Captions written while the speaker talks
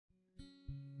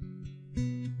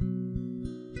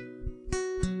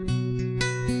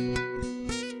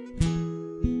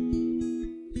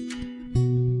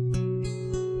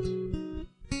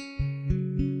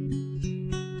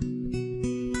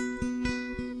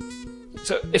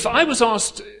So if I was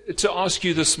asked to ask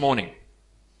you this morning,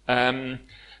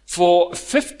 for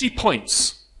 50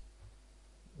 points,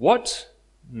 what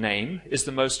name is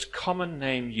the most common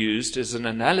name used as an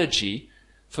analogy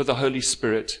for the Holy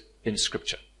Spirit in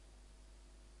Scripture?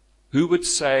 Who would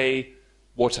say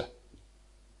water?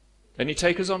 Any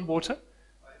takers on water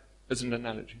as an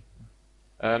analogy?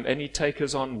 Any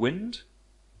takers on wind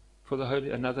for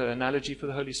the another analogy for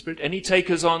the Holy Spirit? Any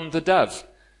takers on the dove?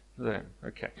 There.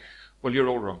 Okay. Well, you're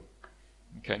all wrong.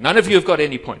 Okay. None of you have got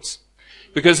any points.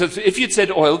 Because if you'd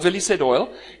said oil, Billy said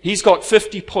oil, he's got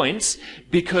 50 points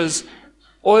because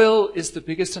oil is the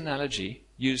biggest analogy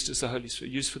used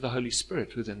for the Holy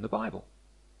Spirit within the Bible.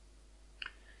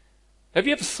 Have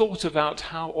you ever thought about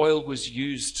how oil was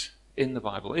used in the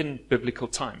Bible, in biblical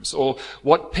times, or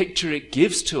what picture it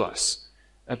gives to us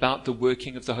about the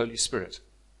working of the Holy Spirit?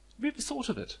 Have you ever thought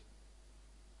of it?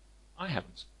 I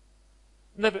haven't.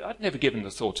 I'd never given the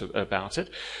thought about it.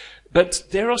 But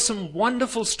there are some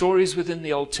wonderful stories within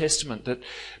the Old Testament, that,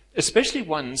 especially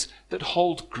ones that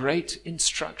hold great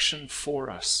instruction for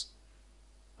us.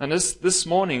 And as this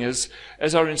morning, as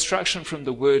our instruction from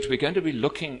the Word, we're going to be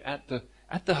looking at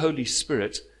the Holy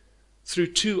Spirit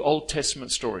through 2 Old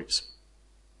Testament stories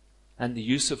and the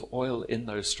use of oil in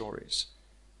those stories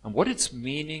and what its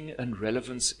meaning and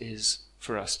relevance is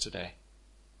for us today.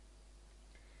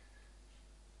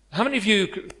 How many of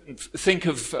you think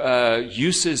of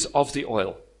uses of the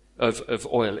oil, of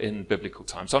oil in biblical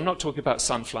times? I'm not talking about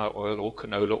sunflower oil or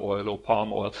canola oil or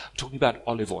palm oil. I'm talking about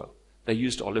olive oil. They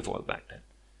used olive oil back then.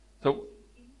 So,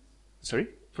 sorry?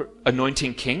 For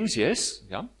anointing kings, yes.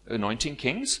 Yeah, anointing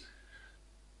kings.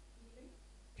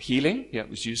 Healing, yeah, it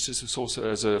was used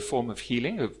as a form of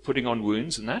healing, of putting on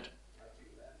wounds and that.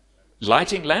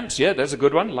 Lighting lamps, yeah, that's a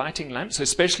good one. Lighting lamps,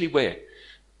 especially where?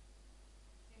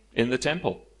 In the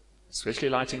temple. Especially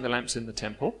lighting the lamps in the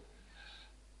temple.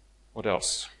 What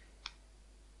else?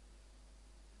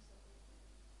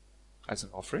 As an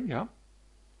offering, yeah.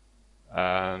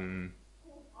 Yeah,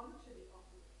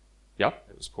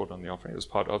 it was poured on the offering. It was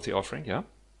part of the offering, yeah.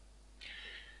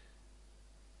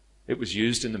 It was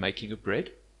used in the making of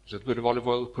bread. A little bit of olive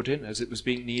oil put in as it was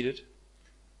being kneaded.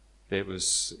 It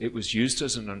was used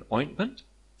as an ointment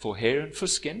for hair and for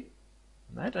skin.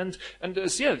 And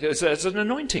as an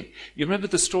anointing. You remember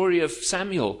the story of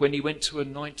Samuel when he went to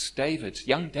anoint David,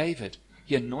 young David.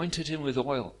 He anointed him with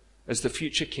oil as the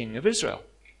future king of Israel.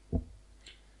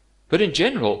 But in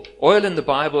general, oil in the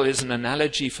Bible is an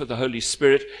analogy for the Holy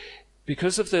Spirit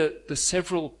because of the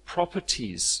several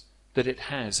properties that it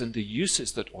has and the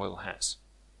uses that oil has.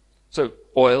 So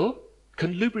oil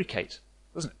can lubricate,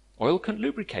 doesn't it? Oil can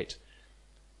lubricate.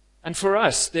 And for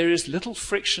us, there is little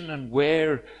friction and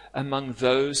wear among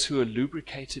those who are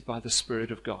lubricated by the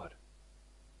Spirit of God.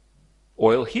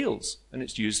 Oil heals, and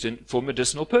it's used for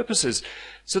medicinal purposes.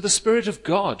 So the Spirit of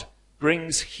God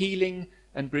brings healing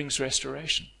and brings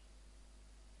restoration.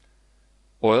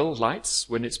 Oil lights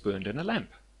when it's burned in a lamp.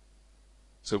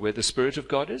 So where the Spirit of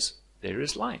God is, there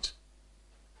is light.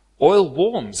 Oil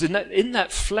warms. In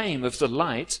that flame of the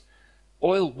light,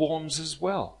 oil warms as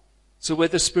well. So where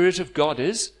the Spirit of God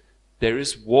is, there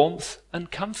is warmth and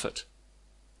comfort.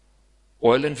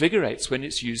 Oil invigorates when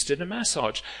it's used in a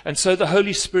massage. And so the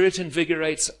Holy Spirit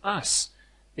invigorates us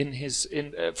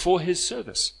for His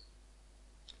service.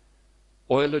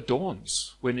 Oil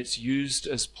adorns when it's used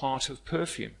as part of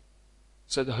perfume.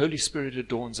 So the Holy Spirit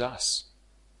adorns us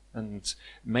and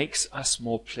makes us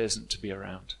more pleasant to be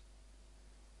around.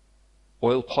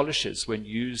 Oil polishes when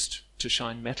used to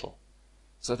shine metal.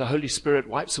 So the Holy Spirit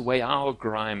wipes away our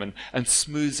grime and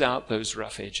smooths out those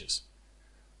rough edges.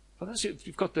 Well,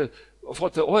 you've got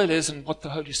what the oil is and what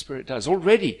the Holy Spirit does.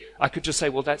 Already, I could just say,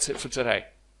 well, that's it for today.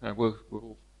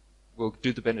 We'll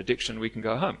do the benediction, we can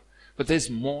go home. But there's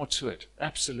more to it.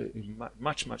 Absolutely,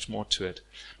 much, much more to it.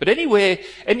 But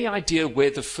any idea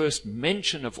where the first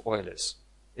mention of oil is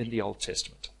in the Old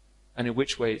Testament? And in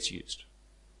which way it's used?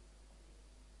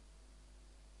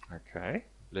 Okay,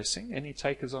 blessing. Any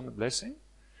takers on the blessing?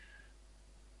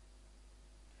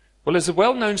 Well, there's a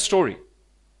well-known story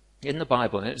in the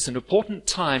Bible, and it's an important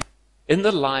time in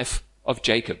the life of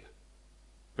Jacob.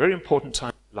 Very important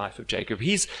time in the life of Jacob.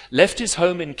 He's left his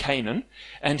home in Canaan,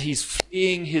 and he's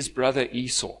fleeing his brother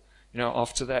Esau. You know,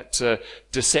 after that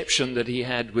deception that he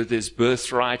had with his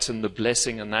birthright and the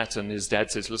blessing and that, and his dad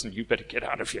says, listen, you better get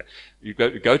out of here. You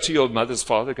go to your mother's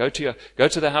father, go to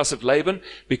the house of Laban,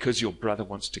 because your brother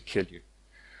wants to kill you.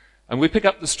 And we pick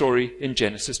up the story in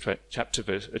Genesis chapter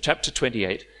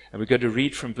 28, and we're going to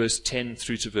read from verse 10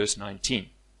 through to verse 19.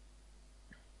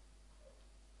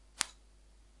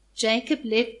 Jacob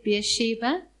left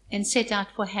Beersheba and set out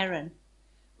for Haran.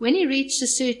 When he reached a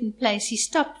certain place, he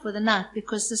stopped for the night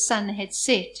because the sun had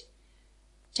set.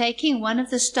 Taking one of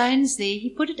the stones there,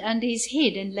 he put it under his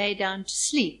head and lay down to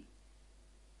sleep.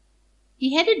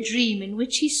 He had a dream in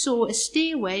which he saw a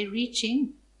stairway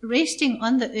resting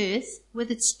on the earth, with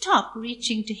its top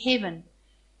reaching to heaven,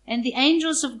 and the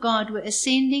angels of God were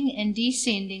ascending and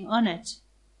descending on it.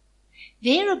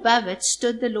 There above it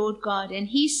stood the Lord God, and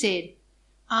he said,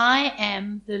 I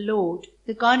am the Lord,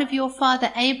 the God of your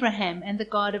father Abraham and the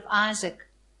God of Isaac.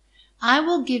 I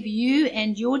will give you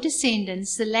and your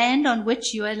descendants the land on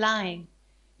which you are lying.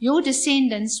 Your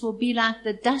descendants will be like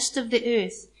the dust of the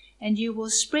earth, and you will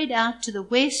spread out to the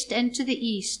west and to the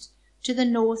east, to the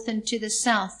north and to the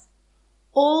south.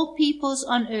 All peoples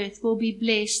on earth will be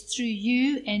blessed through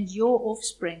you and your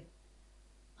offspring.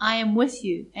 I am with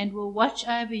you and will watch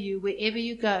over you wherever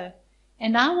you go,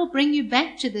 and I will bring you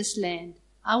back to this land.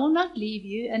 I will not leave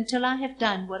you until I have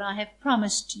done what I have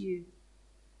promised you.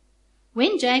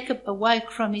 When Jacob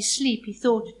awoke from his sleep, he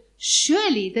thought,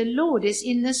 surely the Lord is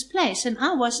in this place, and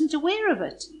I wasn't aware of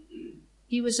it.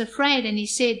 He was afraid, and he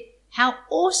said, how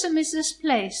awesome is this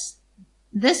place!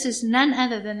 This is none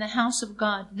other than the house of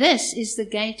God. This is the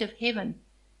gate of heaven.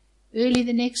 Early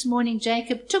the next morning,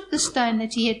 Jacob took the stone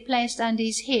that he had placed under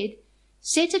his head,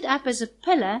 set it up as a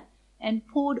pillar, and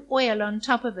poured oil on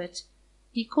top of it.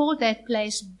 He called that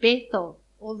place Bethel,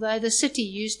 although the city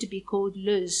used to be called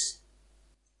Luz.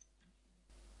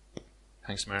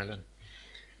 Thanks, Marilyn.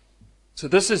 So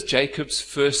this is Jacob's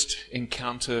first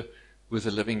encounter with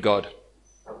the living God,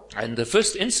 and the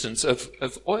first instance of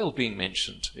oil being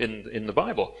mentioned in the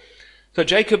Bible. So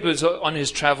Jacob is on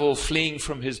his travel, fleeing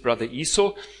from his brother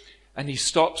Esau, and he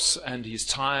stops, and he's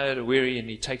tired and weary, and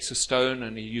he takes a stone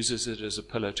and he uses it as a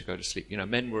pillow to go to sleep. You know,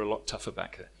 men were a lot tougher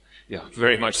back then. Yeah,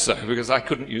 very much so, because I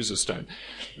couldn't use a stone.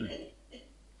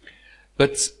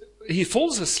 But he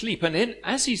falls asleep, and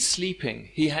as he's sleeping,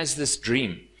 he has this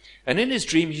dream. And in his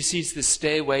dream, he sees this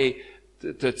stairway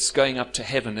that's going up to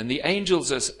heaven, and the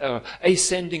angels are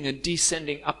ascending and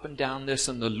descending up and down this,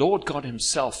 and the Lord God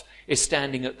himself is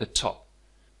standing at the top.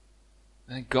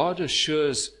 And God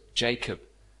assures Jacob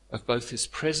of both his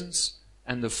presence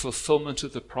and the fulfillment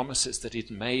of the promises that he'd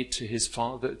made to his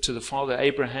father, to the father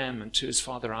Abraham and to his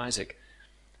father Isaac.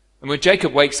 And when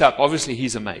Jacob wakes up, obviously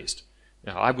he's amazed.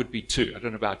 Now, I would be too. I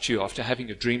don't know about you, after having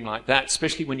a dream like that,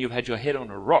 especially when you've had your head on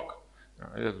a rock,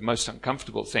 the most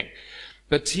uncomfortable thing.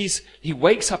 But he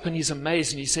wakes up and he's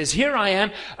amazed, and he says, here I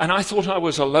am, and I thought I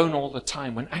was alone all the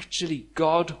time, when actually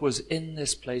God was in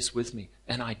this place with me,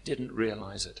 and I didn't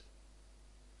realize it.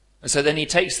 And so then he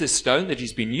takes this stone that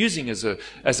he's been using as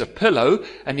a pillow,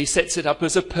 and he sets it up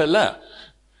as a pillar.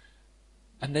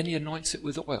 And then he anoints it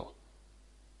with oil.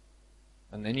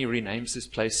 And then he renames this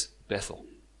place Bethel,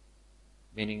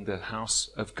 meaning the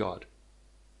house of God.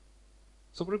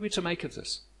 So what are we to make of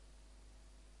this?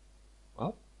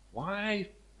 Well, why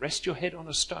rest your head on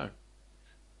a stone?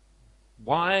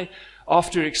 Why,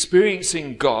 after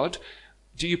experiencing God,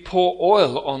 do you pour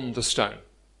oil on the stone?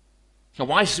 Now,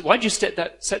 why do you set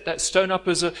that stone up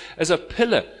as a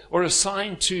pillar or a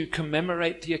sign to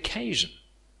commemorate the occasion?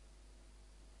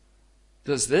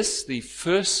 Does this, the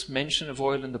first mention of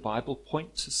oil in the Bible,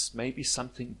 point to maybe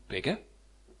something bigger?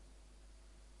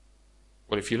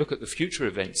 Well, if you look at the future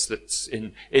events that's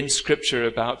in Scripture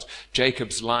about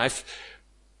Jacob's life,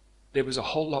 there was a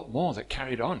whole lot more that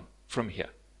carried on from here.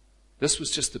 This was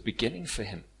just the beginning for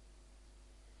him.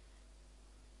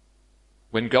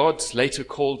 When God later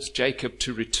called Jacob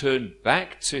to return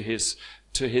back to his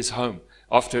home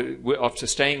after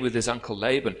staying with his uncle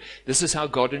Laban, this is how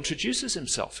God introduces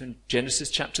himself in Genesis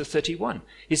chapter 31.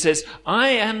 He says, I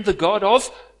am the God of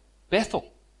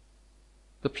Bethel,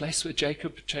 the place where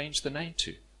Jacob changed the name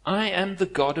to. I am the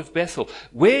God of Bethel,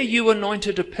 where you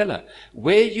anointed a pillar,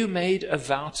 where you made a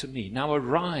vow to me. Now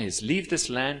arise, leave this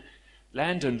land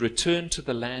and return to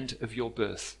the land of your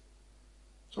birth.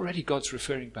 Already God's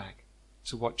referring back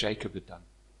to what Jacob had done.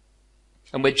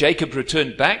 And when Jacob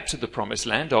returned back to the promised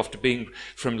land after being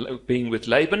with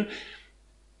Laban,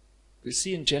 we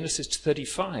see in Genesis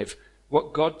 35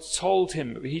 what God told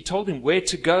him. He told him where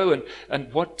to go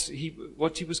and what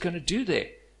he was going to do there.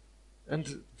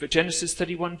 And Genesis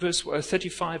 35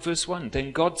 verse 1,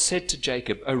 then God said to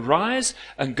Jacob, arise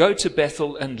and go to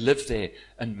Bethel and live there,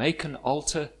 and make an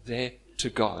altar there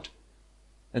to God.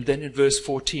 And then in verse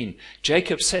 14,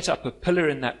 Jacob set up a pillar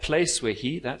in that place where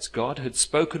he, that's God, had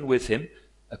spoken with him,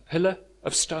 a pillar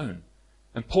of stone,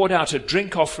 and poured out a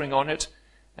drink offering on it,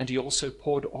 and he also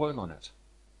poured oil on it.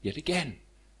 Yet again,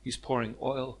 he's pouring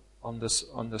oil on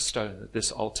the stone at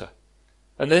this altar.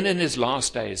 And then in his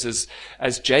last days,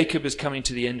 as Jacob is coming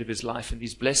to the end of his life and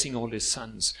he's blessing all his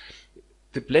sons,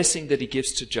 the blessing that he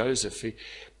gives to Joseph,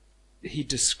 he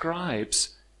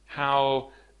describes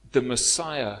how the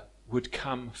Messiah would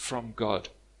come from God.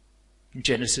 In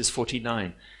Genesis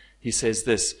 49, he says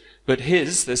this, "But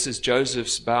this is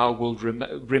Joseph's bow, will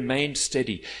remain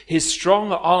steady. His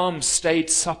strong arm stayed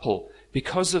supple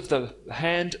because of the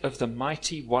hand of the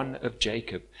mighty one of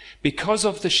Jacob, because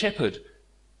of the shepherd,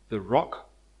 the rock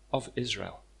of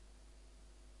Israel."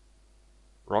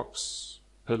 Rocks,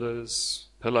 pillars,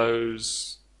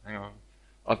 pillows, hang on,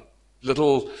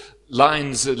 little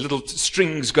lines, little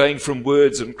strings going from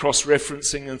words and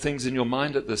cross-referencing and things in your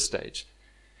mind at this stage.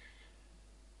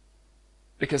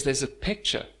 Because there's a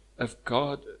picture of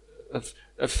God, of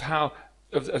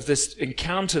this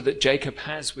encounter that Jacob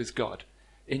has with God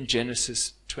in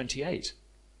Genesis 28.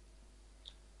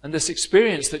 And this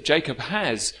experience that Jacob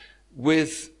has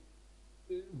with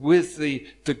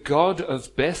the God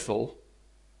of Bethel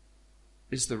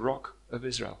is the rock of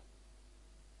Israel.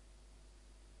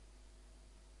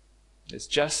 It's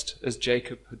just as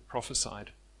Jacob had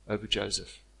prophesied over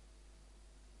Joseph.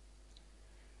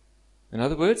 In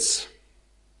other words,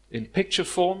 in picture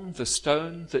form, the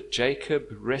stone that Jacob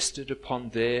rested upon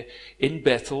there in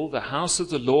Bethel, the house of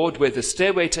the Lord, where the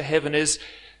stairway to heaven is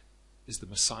the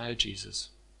Messiah Jesus.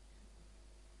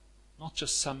 Not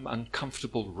just some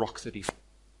uncomfortable rock that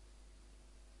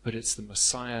but it's the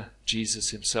Messiah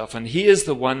Jesus himself. And he is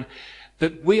the one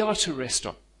that we are to rest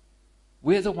on.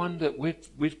 We're the one that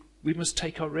we must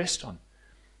take our rest on.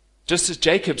 Just as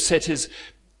Jacob set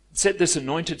this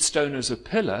anointed stone as a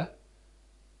pillar,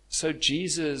 so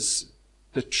Jesus,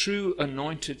 the true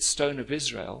anointed stone of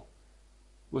Israel,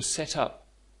 was set up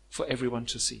for everyone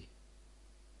to see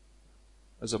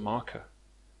as a marker,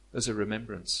 as a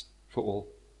remembrance for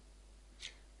all.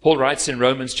 Paul writes in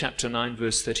Romans chapter 9,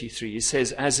 verse 33, he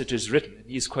says, "As it is written," and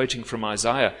he's quoting from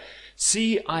Isaiah,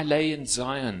 "See, I lay in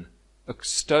Zion a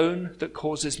stone that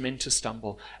causes men to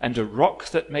stumble, and a rock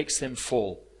that makes them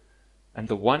fall, and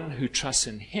the one who trusts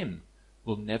in him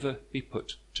will never be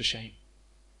put to shame."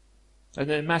 And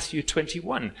then in Matthew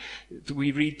 21,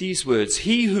 we read these words,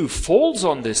 "He who falls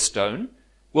on this stone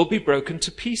will be broken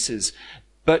to pieces,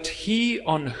 but he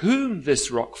on whom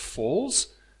this rock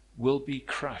falls will be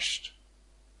crushed."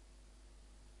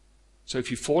 So if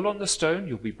you fall on the stone,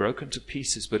 you'll be broken to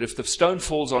pieces. But if the stone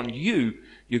falls on you,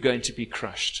 you're going to be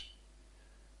crushed.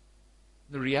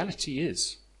 The reality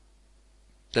is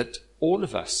that all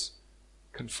of us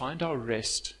can find our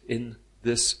rest in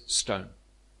this stone,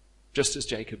 just as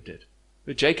Jacob did.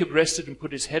 When Jacob rested and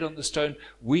put his head on the stone,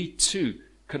 we too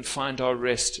can find our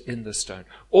rest in the stone.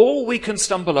 Or we can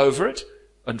stumble over it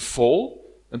and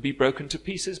fall and be broken to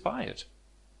pieces by it.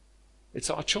 It's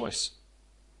our choice.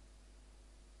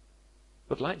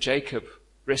 But like Jacob,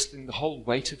 resting the whole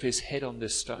weight of his head on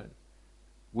this stone,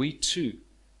 we too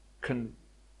can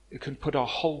put our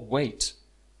whole weight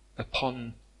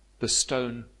upon the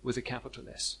stone with a capital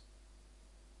S.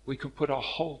 We can put our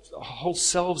whole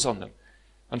selves on them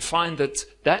and find that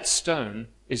that stone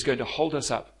is going to hold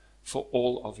us up for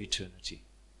all of eternity.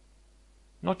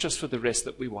 Not just for the rest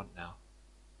that we want now,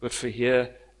 but for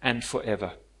here and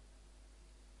forever.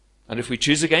 And if we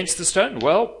choose against the stone,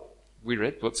 well, we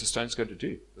read what the stone's going to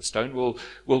do. The stone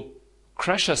will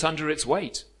crush us under its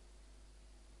weight.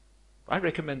 I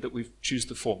recommend that we choose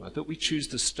the former, that we choose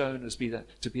the stone as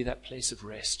to be that place of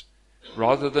rest,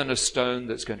 rather than a stone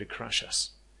that's going to crush us.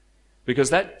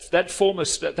 Because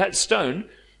that stone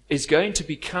is going to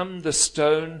become the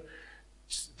stone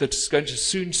that's going to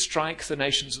soon strike the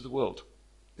nations of the world.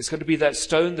 It's going to be that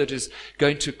stone that is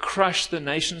going to crush the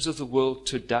nations of the world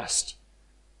to dust,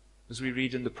 as we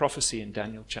read in the prophecy in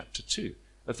Daniel chapter 2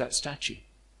 of that statue.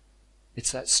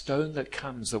 It's that stone that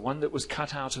comes, the one that was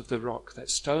cut out of the rock, that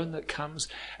stone that comes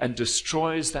and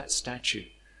destroys that statue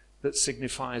that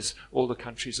signifies all the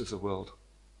countries of the world.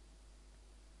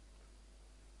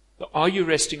 Are you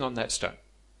resting on that stone?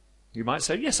 You might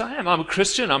say, yes, I am. I'm a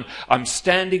Christian. I'm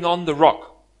standing on the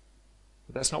rock.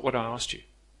 But that's not what I asked you.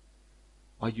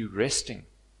 Are you resting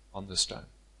on the stone?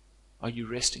 Are you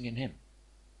resting in him?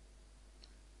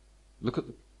 Look at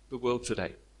the world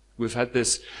today. We've had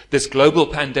this global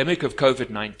pandemic of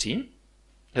COVID-19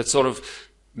 that sort of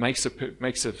makes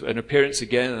an appearance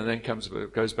again and then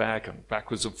goes back and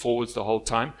backwards and forwards the whole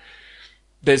time.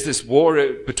 There's this war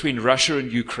between Russia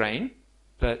and Ukraine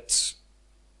that,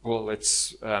 well,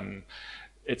 it's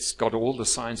got all the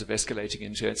signs of escalating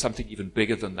into something even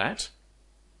bigger than that.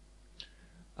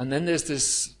 And then there's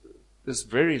this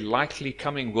very likely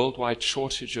coming worldwide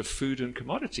shortage of food and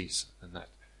commodities and that.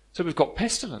 So we've got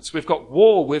pestilence, we've got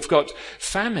war, we've got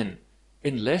famine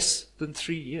in less than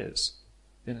 3 years.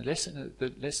 In less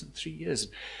than 3 years.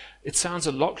 it sounds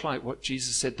a lot like what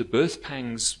Jesus said the birth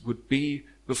pangs would be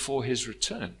before his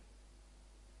return.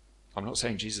 I'm not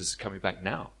saying Jesus is coming back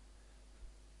now.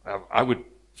 I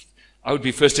would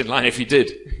be first in line if he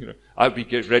did. I would be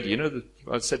getting ready.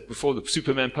 I said before, the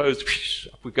Superman pose,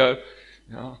 up we go.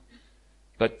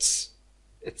 But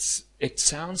it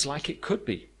sounds like it could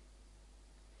be.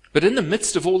 But in the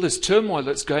midst of all this turmoil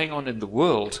that's going on in the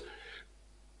world,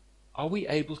 are we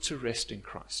able to rest in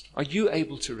Christ? Are you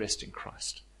able to rest in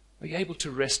Christ? Are you able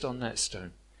to rest on that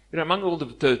stone? Among all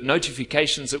the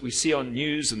notifications that we see on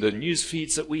news and the news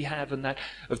feeds that we have and that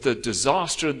of the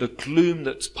disaster and the gloom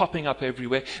that's popping up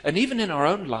everywhere, and even in our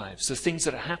own lives, the things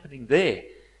that are happening there,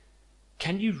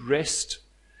 can you rest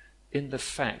in the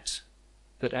fact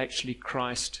that actually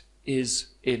Christ is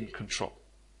in control,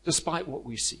 despite what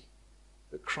we see?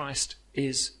 That Christ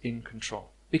is in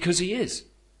control. Because he is.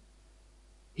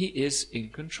 He is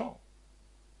in control.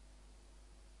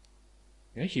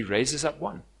 He raises up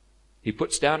one. He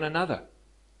puts down another.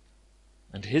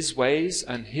 And his ways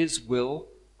and his will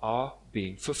are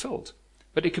being fulfilled.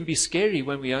 But it can be scary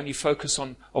when we only focus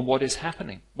on what is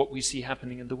happening, what we see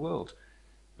happening in the world.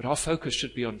 But our focus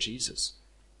should be on Jesus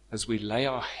as we lay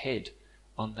our head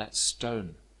on that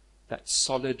stone, that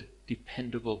solid,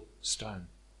 dependable stone.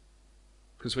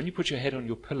 Because when you put your head on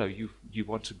your pillow, you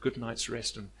want a good night's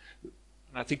rest. And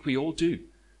I think we all do.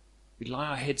 We lie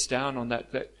our heads down on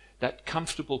that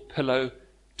comfortable pillow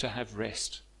to have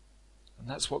rest. And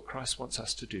that's what Christ wants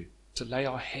us to do, to lay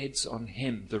our heads on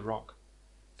him, the rock,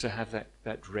 to have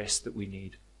that rest that we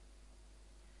need.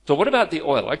 So what about the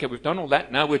oil? Okay, we've done all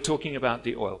that. Now we're talking about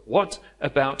the oil. What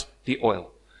about the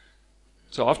oil?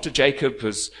 So after Jacob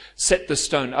has set the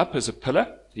stone up as a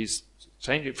pillar, he's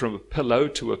changed it from a pillow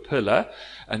to a pillar,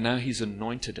 and now he's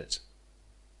anointed it.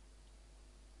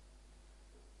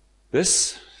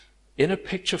 This, in a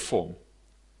picture form,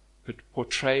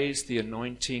 portrays the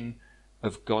anointing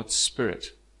of God's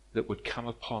Spirit that would come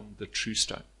upon the true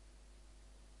stone.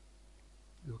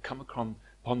 It will come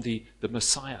upon the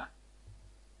Messiah.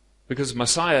 Because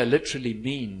Messiah literally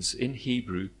means, in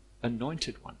Hebrew,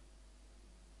 anointed one.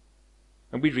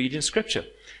 And we read in Scripture,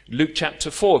 Luke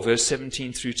chapter 4, verse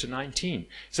 17 through to 19. It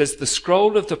says, the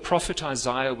scroll of the prophet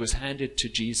Isaiah was handed to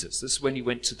Jesus. This is when he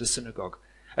went to the synagogue.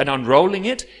 And unrolling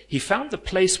it, he found the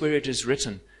place where it is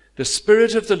written, the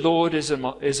Spirit of the Lord is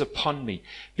upon me,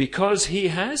 because he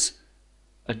has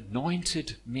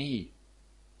anointed me.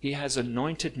 He has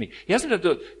anointed me. He hasn't.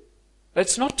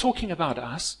 That's not talking about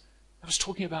us. I was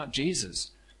talking about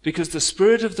Jesus. Because the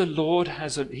Spirit of the Lord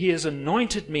he has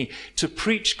anointed me to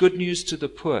preach good news to the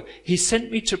poor. He sent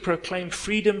me to proclaim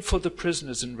freedom for the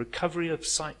prisoners and recovery of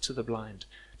sight to the blind,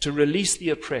 to release the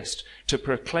oppressed, to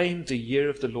proclaim the year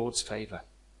of the Lord's favor.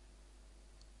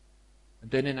 And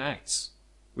then in Acts,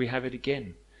 we have it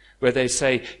again, where they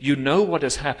say, you know what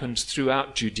has happened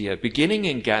throughout Judea, beginning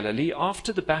in Galilee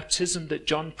after the baptism that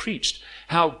John preached,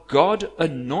 how God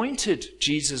anointed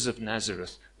Jesus of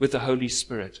Nazareth with the Holy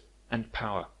Spirit and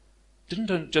power.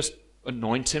 Didn't just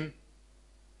anoint him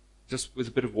just with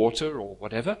a bit of water or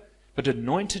whatever, but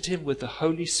anointed him with the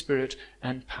Holy Spirit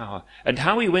and power. And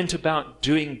how he went about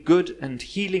doing good and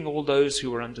healing all those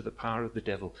who were under the power of the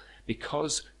devil,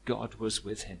 because God was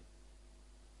with him.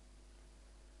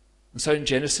 And so in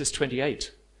Genesis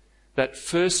 28, that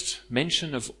first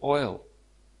mention of oil,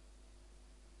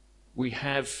 we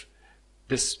have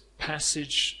this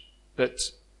passage that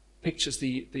pictures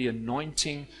the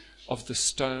anointing of the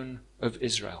stone of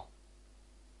Israel.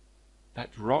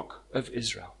 That rock of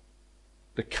Israel.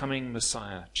 The coming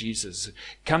Messiah, Jesus,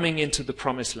 coming into the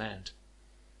promised land.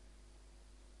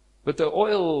 But the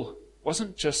oil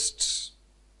wasn't just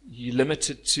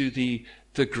limited to the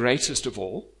greatest of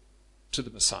all, to the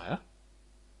Messiah.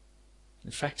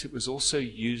 In fact, it was also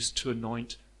used to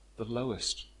anoint the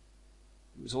lowest.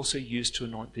 It was also used to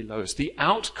anoint the lowest, the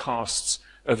outcasts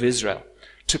of Israel,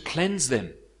 to cleanse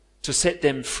them, to set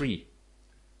them free.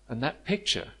 And that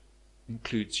picture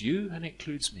includes you and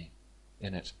includes me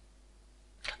in it.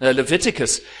 Now,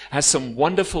 Leviticus has some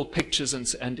wonderful pictures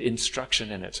and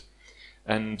instruction in it,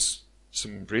 and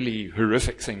some really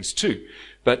horrific things too.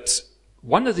 But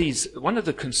one of these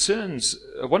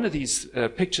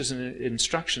pictures and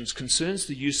instructions concerns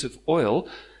the use of oil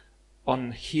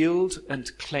on healed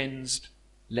and cleansed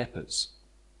lepers.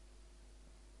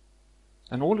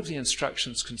 And all of the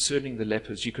instructions concerning the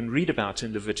lepers you can read about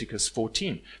in Leviticus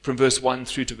 14, from verse 1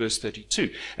 through to verse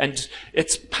 32. And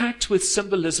it's packed with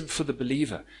symbolism for the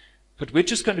believer. But we're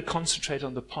just going to concentrate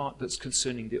on the part that's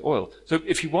concerning the oil. So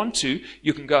if you want to,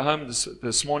 you can go home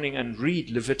this morning and read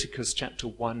Leviticus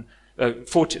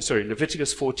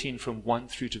Leviticus 14 from 1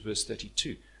 through to verse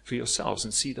 32 for yourselves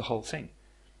and see the whole thing.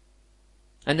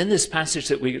 And in this passage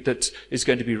that is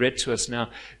going to be read to us now,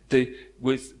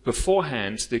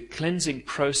 beforehand, the cleansing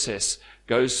process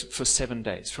goes for 7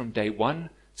 days, from day 1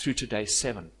 through to day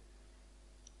 7.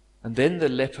 And then the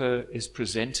leper is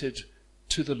presented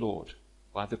to the Lord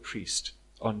by the priest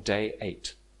on day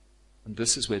 8. And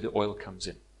this is where the oil comes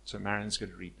in. So Marion's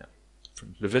going to read now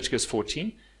from Leviticus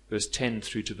 14, verse 10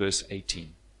 through to verse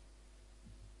 18.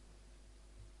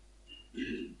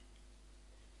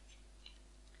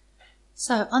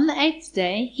 So on the 8th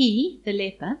day, he, the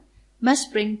leper,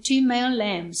 must bring 2 male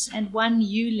lambs and 1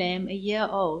 ewe lamb a year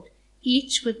old,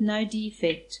 each with no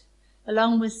defect,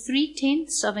 along with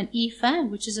 3/10 of an ephah,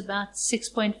 which is about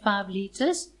 6.5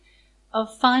 liters,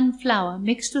 of fine flour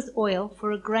mixed with oil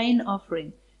for a grain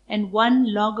offering, and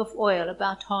 1 log of oil,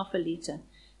 about half a liter.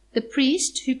 The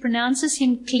priest, who pronounces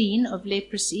him clean of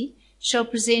leprosy, shall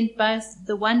present both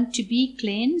the one to be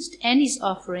cleansed and his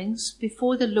offerings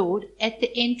before the Lord at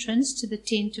the entrance to the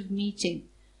tent of meeting.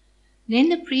 Then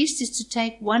the priest is to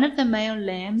take 1 of the male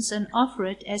lambs and offer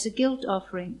it as a guilt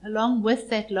offering, along with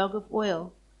that log of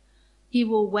oil. He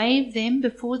will wave them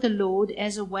before the Lord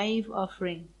as a wave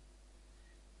offering.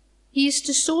 He is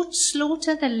to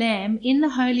slaughter the lamb in the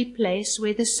holy place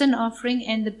where the sin offering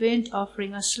and the burnt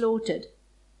offering are slaughtered.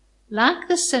 Like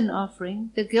the sin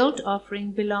offering, the guilt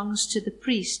offering belongs to the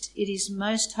priest. It is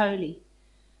most holy.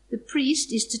 The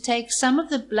priest is to take some of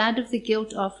the blood of the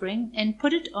guilt offering and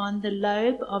put it on the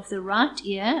lobe of the right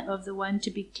ear of the one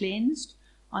to be cleansed,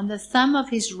 on the thumb of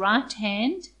his right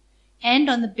hand, and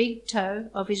on the big toe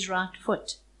of his right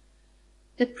foot.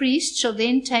 The priest shall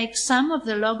then take some of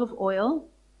the log of oil,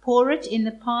 pour it in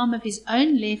the palm of his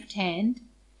own left hand,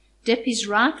 dip his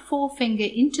right forefinger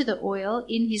into the oil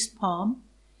in his palm,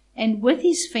 and with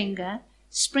his finger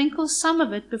sprinkle some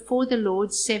of it before the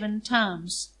Lord 7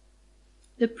 times.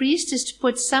 The priest is to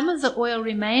put some of the oil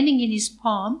remaining in his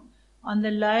palm on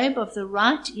the lobe of the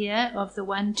right ear of the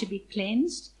one to be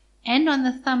cleansed, and on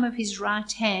the thumb of his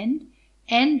right hand,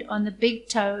 and on the big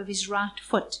toe of his right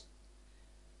foot,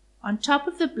 on top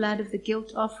of the blood of the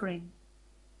guilt offering.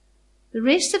 The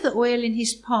rest of the oil in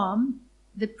his palm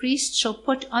the priest shall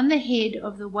put on the head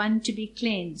of the one to be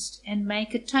cleansed, and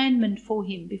make atonement for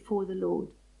him before the Lord.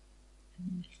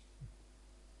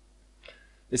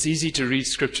 It's easy to read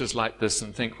scriptures like this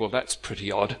and think, well, that's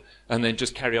pretty odd, and then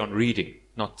just carry on reading,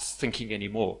 not thinking any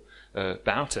more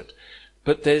about it.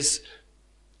 But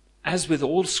as with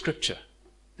all scripture,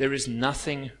 there is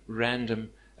nothing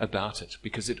random about it,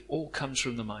 because it all comes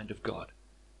from the mind of God.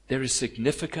 There is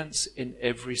significance in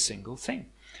every single thing.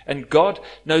 And God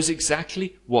knows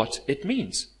exactly what it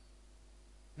means.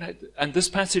 And this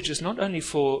passage is not only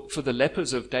for the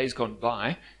lepers of days gone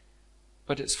by,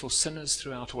 but it's for sinners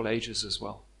throughout all ages as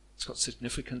well. It's got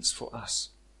significance for us.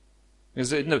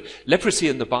 Because leprosy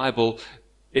in the Bible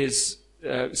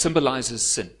symbolizes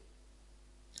sin.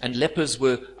 And lepers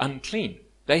were unclean.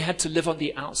 They had to live on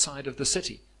the outside of the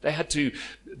city.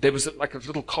 There was like a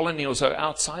little colony or so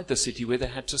outside the city where they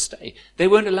had to stay. They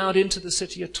weren't allowed into the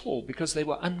city at all because they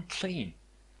were unclean.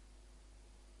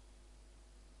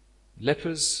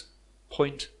 Lepers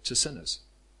point to sinners.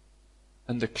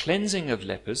 And the cleansing of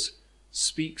lepers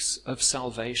speaks of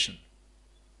salvation.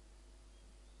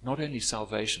 Not only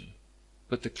salvation,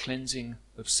 but the cleansing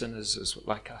of sinners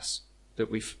like us that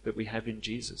we have in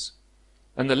Jesus.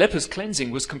 And the leper's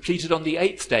cleansing was completed on the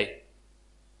 8th day.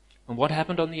 And what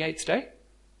happened on the 8th day?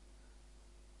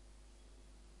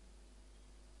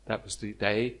 That was the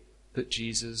day that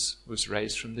Jesus was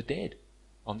raised from the dead,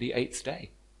 on the 8th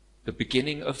day, the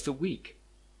beginning of the week.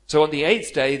 So on the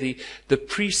 8th day,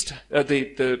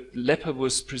 the leper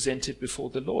was presented before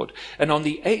the Lord. And on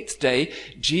the 8th day,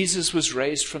 Jesus was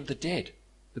raised from the dead,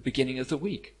 the beginning of the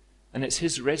week. And it's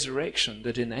his resurrection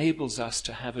that enables us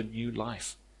to have a new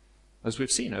life, as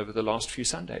we've seen over the last few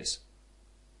Sundays.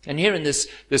 And here in this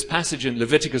passage in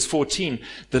Leviticus 14,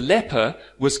 the leper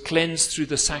was cleansed through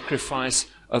the sacrifice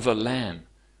of a lamb,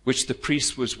 which the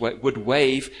priest would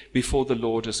wave before the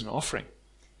Lord as an offering.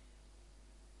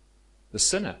 The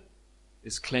sinner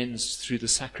is cleansed through the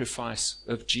sacrifice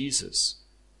of Jesus,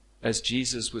 as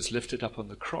Jesus was lifted up on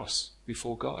the cross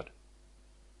before God.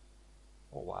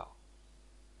 Oh, wow.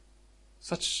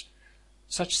 Such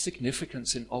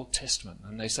significance in Old Testament.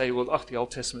 And they say, well, the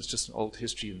Old Testament is just an old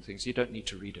history and things. You don't need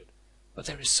to read it. But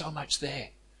there is so much there.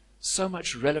 So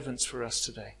much relevance for us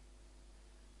today.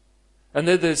 And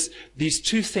then there's these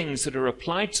 2 things that are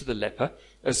applied to the leper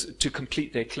to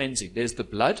complete their cleansing. There's the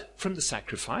blood from the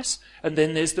sacrifice, and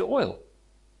then there's the oil.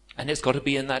 And it's got to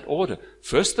be in that order.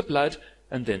 First the blood,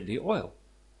 and then the oil.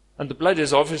 And the blood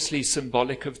is obviously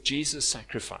symbolic of Jesus'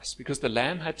 sacrifice, because the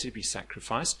lamb had to be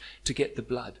sacrificed to get the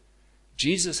blood.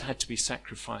 Jesus had to be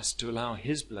sacrificed to allow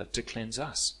his blood to cleanse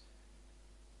us.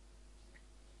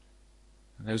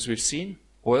 And as we've seen,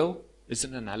 oil is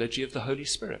an analogy of the Holy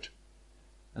Spirit.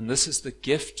 And this is the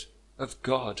gift of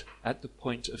God at the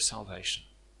point of salvation,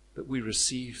 that we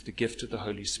receive the gift of the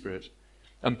Holy Spirit.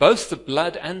 And both the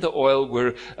blood and the oil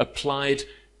were applied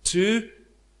to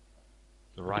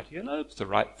the right earlobe, the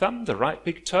right thumb, the right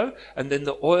big toe, and then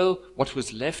the oil, what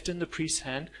was left in the priest's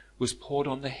hand, was poured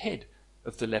on the head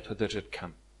of the leper that had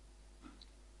come.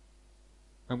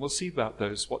 And we'll see about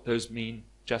what those mean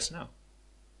just now.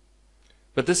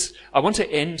 But I want to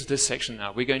end this section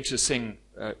now. We're going to sing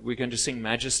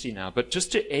Majesty now. But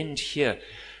just to end here,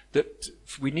 that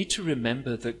we need to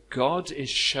remember that God is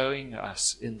showing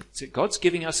us, God's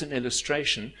giving us an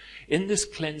illustration in this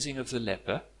cleansing of the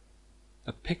leper,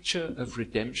 a picture of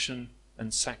redemption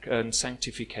and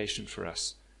sanctification for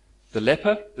us. The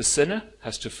leper, the sinner,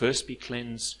 has to first be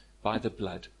cleansed by the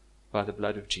blood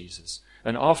of Jesus,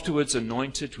 and afterwards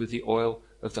anointed with the oil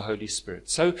of the Holy Spirit.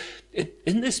 So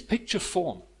in this picture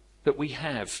form that we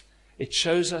have, it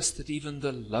shows us that even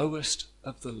the lowest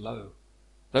of the low,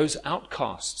 those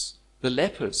outcasts, the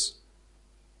lepers,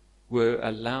 were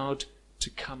allowed to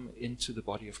come into the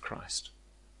body of Christ.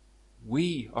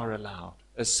 We are allowed,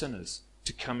 as sinners,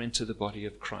 to come into the body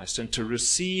of Christ and to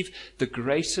receive the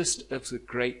greatest of the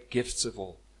great gifts of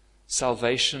all,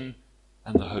 salvation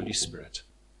and the Holy Spirit.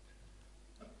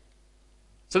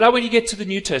 So now when you get to the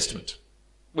New Testament,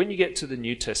 we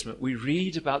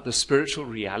read about the spiritual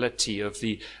reality of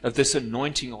this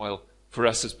anointing oil for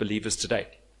us as believers today.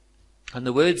 And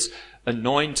the words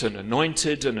anoint and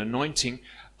anointed and anointing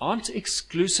aren't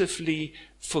exclusively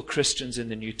for Christians in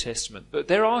the New Testament, but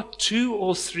there are 2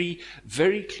 or 3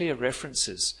 very clear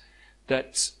references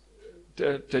that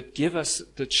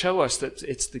show us that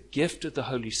it's the gift of the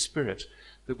Holy Spirit,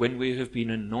 that when we have been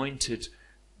anointed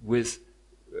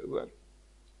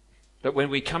that when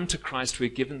we come to Christ, we're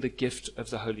given the gift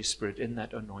of the Holy Spirit in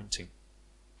that anointing.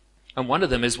 And one of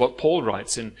them is what Paul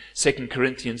writes in 2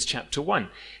 Corinthians chapter 1.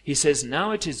 He says,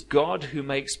 "Now it is God who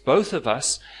makes both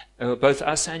us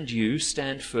and you,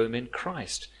 stand firm in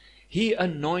Christ. He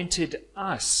anointed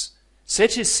us,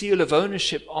 set his seal of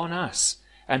ownership on us,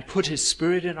 and put his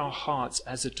Spirit in our hearts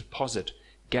as a deposit,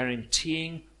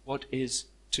 guaranteeing what is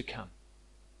to come."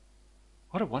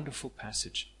 What a wonderful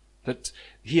passage. That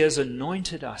he has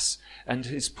anointed us and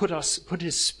has put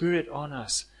his Spirit on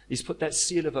us. He's put that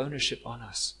seal of ownership on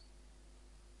us.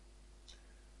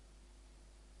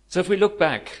 So if we look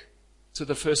back to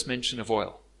the first mention of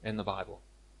oil in the Bible,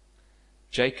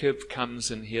 Jacob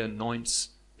comes and he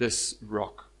anoints this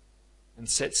rock and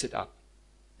sets it up.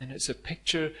 And it's a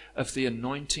picture of the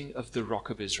anointing of the rock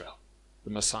of Israel, the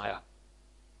Messiah.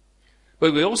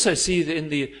 But we also see in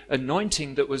the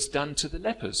anointing that was done to the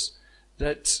lepers,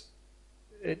 that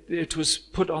it was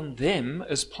put on them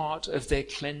as part of their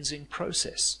cleansing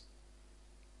process.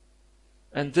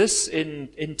 And this in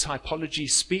typology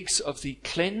speaks of the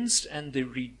cleansed and the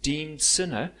redeemed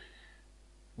sinner,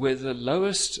 where the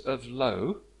lowest of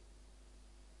low,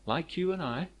 like you and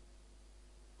I,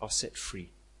 are set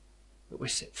free. But we're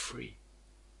set free.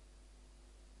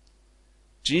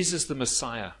 Jesus the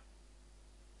Messiah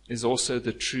is also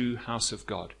the true house of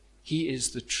God. He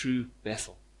is the true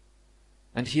Bethel.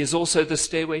 And he is also the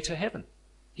stairway to heaven.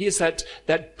 He is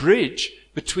that bridge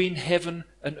between heaven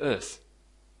and earth.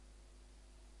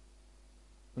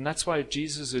 And that's why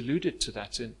Jesus alluded to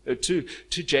that,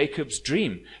 to Jacob's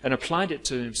dream, and applied it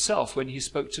to himself when he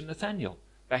spoke to Nathanael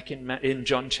back in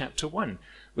John chapter 1.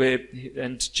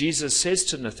 And Jesus says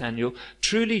to Nathanael,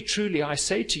 "Truly, truly, I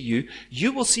say to you,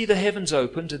 you will see the heavens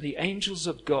opened and the angels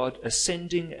of God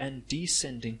ascending and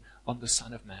descending on the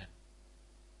Son of Man."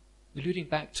 Alluding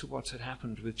back to what had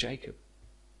happened with Jacob.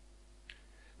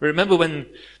 Remember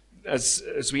when,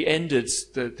 as we ended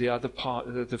the other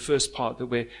part, the first part,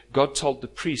 where God told the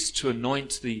priest to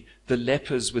anoint the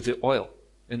lepers with the oil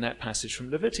in that passage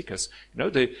from Leviticus.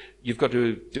 You've got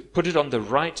to put it on the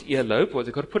right earlobe, or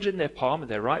they've got to put it in their palm,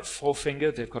 and their right forefinger.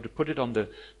 They've got to put it on the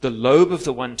lobe of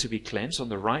the one to be cleansed, on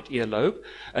the right earlobe,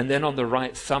 and then on the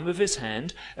right thumb of his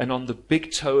hand, and on the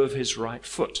big toe of his right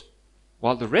foot.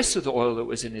 While the rest of the oil that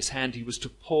was in his hand, he was to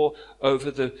pour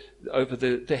over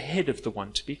the head of the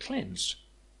one to be cleansed.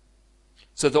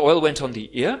 So the oil went on the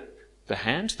ear, the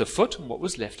hand, the foot, and what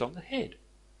was left on the head.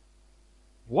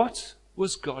 What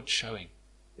was God showing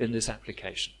in this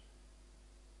application?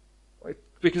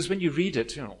 Because when you read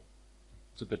it,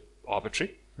 it's a bit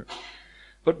arbitrary.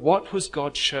 But what was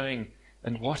God showing,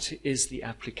 and what is the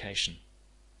application?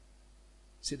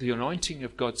 See, the anointing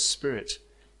of God's Spirit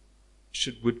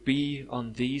would be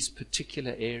on these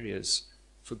particular areas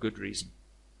for good reason.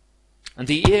 And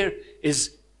the ear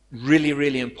is really,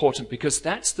 really important because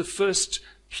that's the first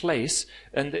place,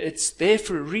 and it's there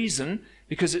for a reason,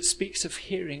 because it speaks of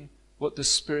hearing what the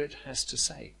Spirit has to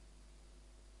say.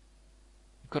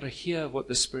 You've got to hear what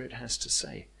the Spirit has to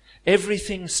say.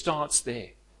 Everything starts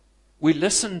there. We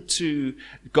listen to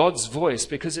God's voice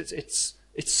because it's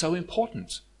so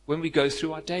important. When we go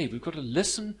through our day, we've got to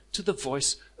listen to the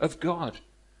voice of God.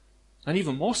 And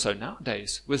even more so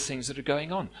nowadays with things that are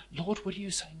going on. Lord, what are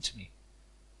you saying to me?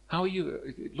 How are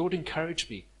you? Lord, encourage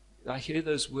me. I hear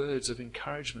those words of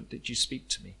encouragement that you speak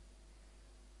to me.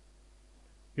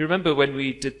 You remember when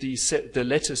we did the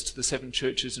letters to the 7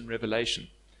 churches in Revelation?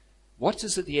 What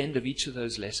is at the end of each of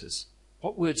those letters?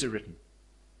 What words are written?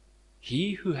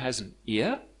 He who has an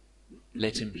ear,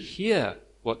 let him hear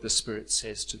what the Spirit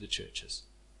says to the churches.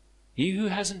 He who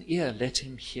has an ear, let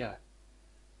him hear.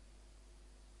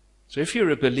 So if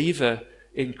you're a believer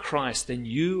in Christ, then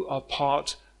you are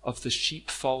part of the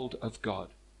sheepfold of God.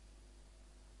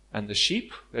 And the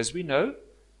sheep, as we know,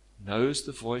 knows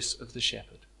the voice of the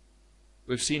shepherd.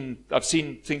 I've seen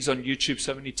things on YouTube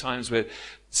so many times where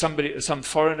some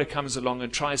foreigner comes along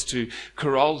and tries to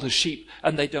corral the sheep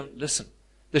and they don't listen.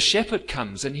 The shepherd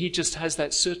comes and he just has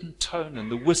that certain tone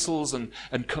and the whistles and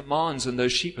commands, and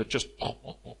those sheep are just,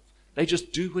 they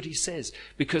just do what he says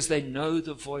because they know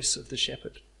the voice of the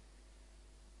shepherd.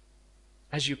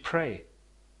 As you pray,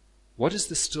 what is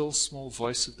the still small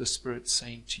voice of the Spirit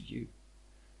saying to you?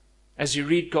 As you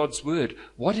read God's word,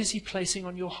 what is he placing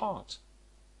on your heart?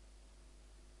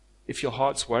 If your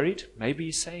heart's worried, maybe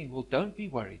he's saying, well, don't be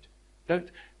worried. Don't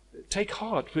take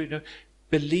heart.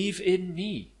 Believe in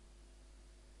me.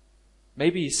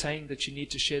 Maybe he's saying that you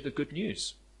need to share the good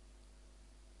news.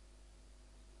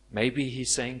 Maybe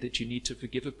he's saying that you need to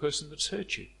forgive a person that's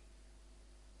hurt you.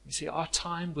 You see, our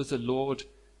time with the Lord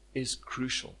is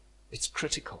crucial. It's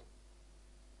critical.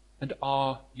 And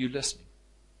are you listening?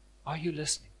 Are you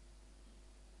listening?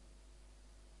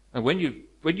 And when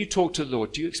you talk to the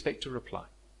Lord, do you expect a reply?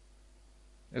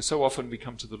 So often we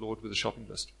come to the Lord with a shopping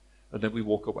list and then we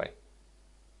walk away.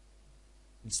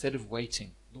 Instead of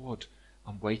waiting, Lord,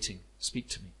 I'm waiting, speak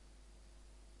to me.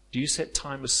 Do you set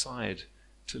time aside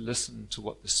to listen to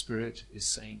what the Spirit is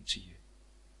saying to you?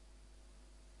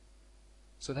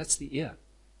 So that's the ear.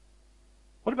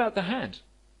 What about the hand?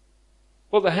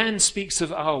 Well, the hand speaks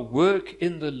of our work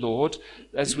in the Lord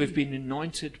as we've been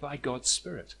anointed by God's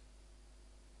Spirit.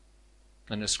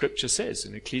 And the scripture says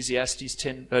in Ecclesiastes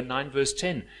 9 verse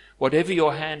 10, whatever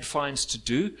your hand finds to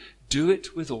do, do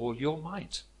it with all your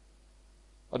might.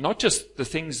 And not just the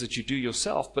things that you do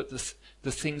yourself, but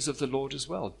the things of the Lord as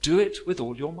well. Do it with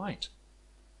all your might.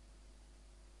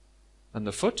 And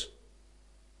the foot?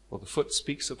 Well, the foot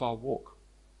speaks of our walk.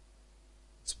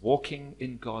 It's walking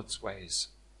in God's ways.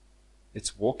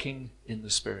 It's walking in the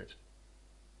Spirit.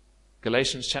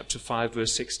 Galatians chapter 5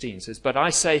 verse 16 says, but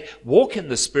I say, walk in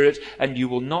the Spirit, and you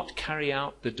will not carry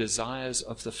out the desires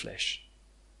of the flesh.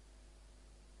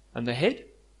 And the head?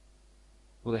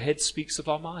 Well, the head speaks of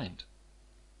our mind.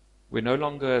 We no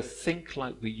longer think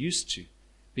like we used to,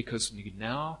 because we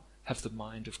now have the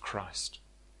mind of Christ.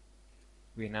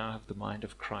 We now have the mind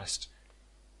of Christ,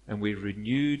 and we're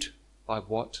renewed by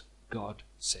what God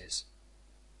says.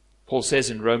 Paul says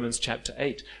in Romans chapter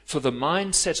 8, for the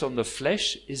mind set on the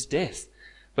flesh is death,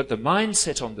 but the mind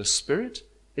set on the Spirit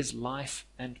is life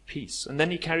and peace. And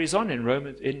then he carries on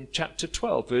in chapter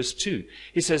 12, verse 2.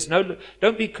 He says, no,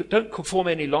 don't conform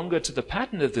any longer to the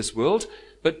pattern of this world,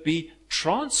 but be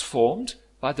transformed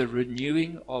by the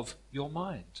renewing of your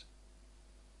mind.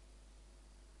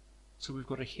 So we've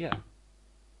got to hear.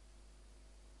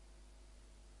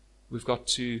 We've got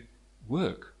to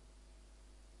work.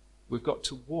 We've got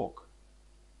to walk.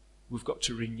 We've got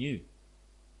to renew.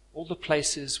 All the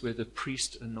places where the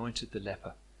priest anointed the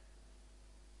leper.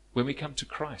 When we come to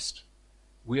Christ,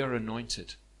 we are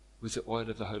anointed with the oil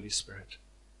of the Holy Spirit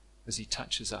as he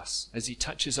touches us, as he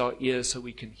touches our ears so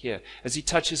we can hear, as he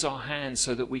touches our hands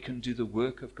so that we can do the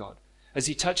work of God, as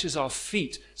he touches our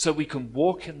feet so we can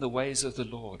walk in the ways of the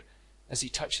Lord, as he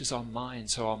touches our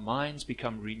minds so our minds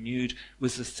become renewed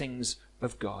with the things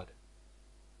of God.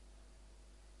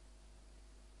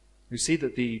 We see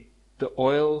that the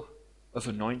oil of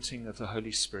anointing of the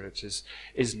Holy Spirit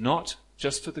is not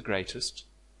just for the greatest,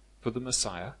 for the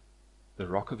Messiah, the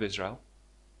Rock of Israel,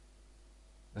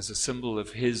 as a symbol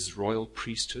of his royal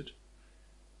priesthood,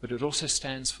 but it also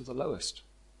stands for the lowest,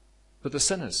 for the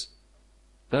sinners,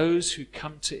 those who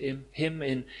come to him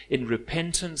in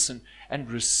repentance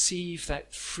and receive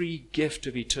that free gift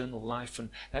of eternal life and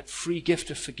that free gift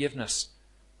of forgiveness,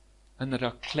 and that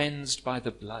are cleansed by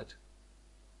the blood.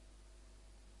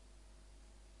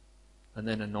 and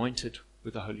then anointed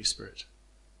with the Holy Spirit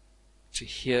to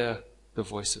hear the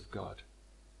voice of God,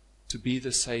 to be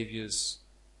the Savior's,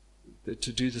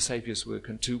 to do the Savior's work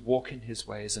and to walk in his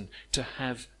ways and to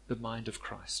have the mind of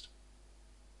Christ.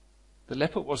 The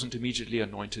leper wasn't immediately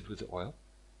anointed with the oil.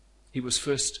 He was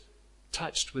first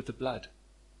touched with the blood.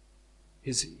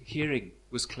 His hearing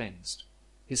was cleansed.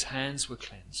 His hands were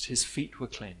cleansed. His feet were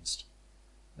cleansed.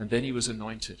 And then he was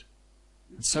anointed.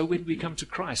 And so when we come to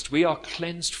Christ, we are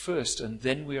cleansed first and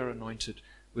then we are anointed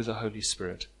with the Holy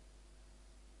Spirit.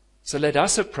 So let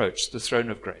us approach the throne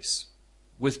of grace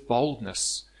with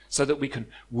boldness so that we can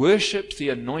worship the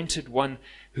anointed one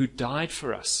who died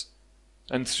for us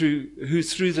and through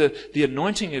the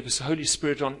anointing of his Holy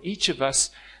Spirit on each of us,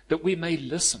 that we may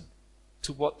listen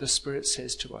to what the Spirit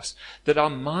says to us, that our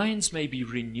minds may be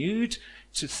renewed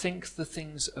to think the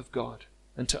things of God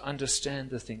and to understand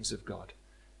the things of God,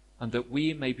 and that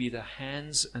we may be the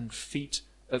hands and feet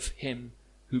of him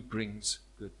who brings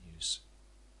good news.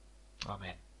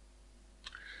 Amen.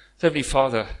 Heavenly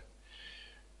Father,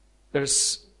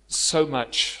 there's so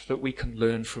much that we can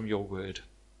learn from your word.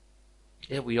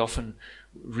 Yeah, we often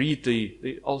read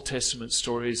the Old Testament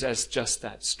stories as just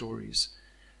that, stories.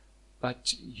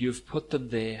 But you've put them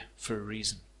there for a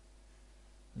reason.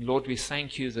 And Lord, we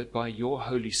thank you that by your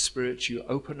Holy Spirit you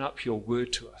open up your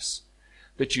word to us,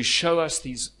 that you show us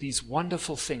these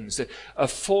wonderful things, that a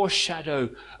foreshadow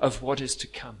of what is to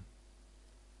come.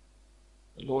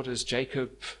 Lord, as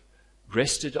Jacob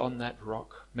rested on that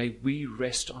rock, may we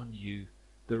rest on you,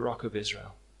 the rock of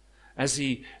Israel. As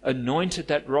he anointed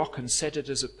that rock and set it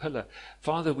as a pillar,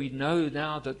 Father, we know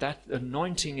now that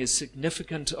anointing is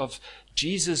significant of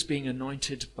Jesus being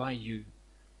anointed by you.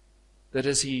 That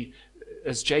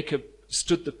as Jacob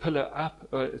stood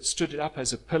it up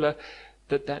as a pillar,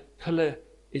 that pillar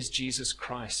is Jesus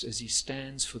Christ as he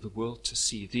stands for the world to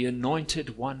see, the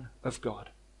anointed one of God.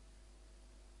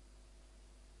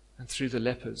 And through the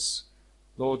lepers,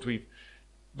 Lord,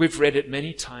 we've read it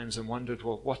many times and wondered,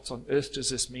 well, what on earth does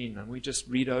this mean? And we just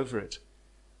read over it.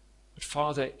 But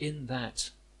Father, in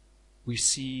that, we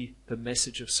see the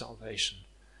message of salvation,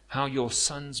 how your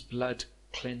Son's blood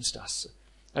cleansed us.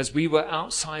 As we were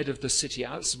outside of the city,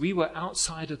 as we were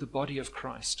outside of the body of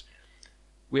Christ,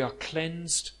 we are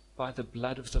cleansed by the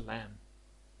blood of the Lamb.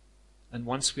 And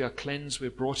once we are cleansed,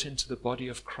 we're brought into the body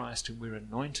of Christ and we're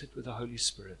anointed with the Holy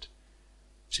Spirit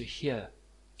to hear,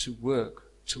 to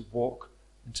work, to walk,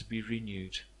 and to be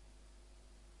renewed.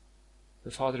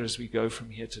 But Father, as we go from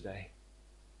here today,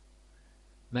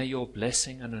 may your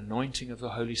blessing and anointing of the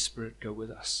Holy Spirit go with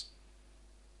us.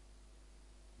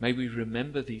 May we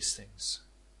remember these things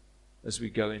as we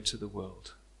go into the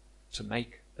world to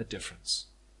make a difference.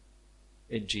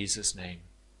 In Jesus' name,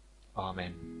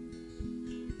 amen.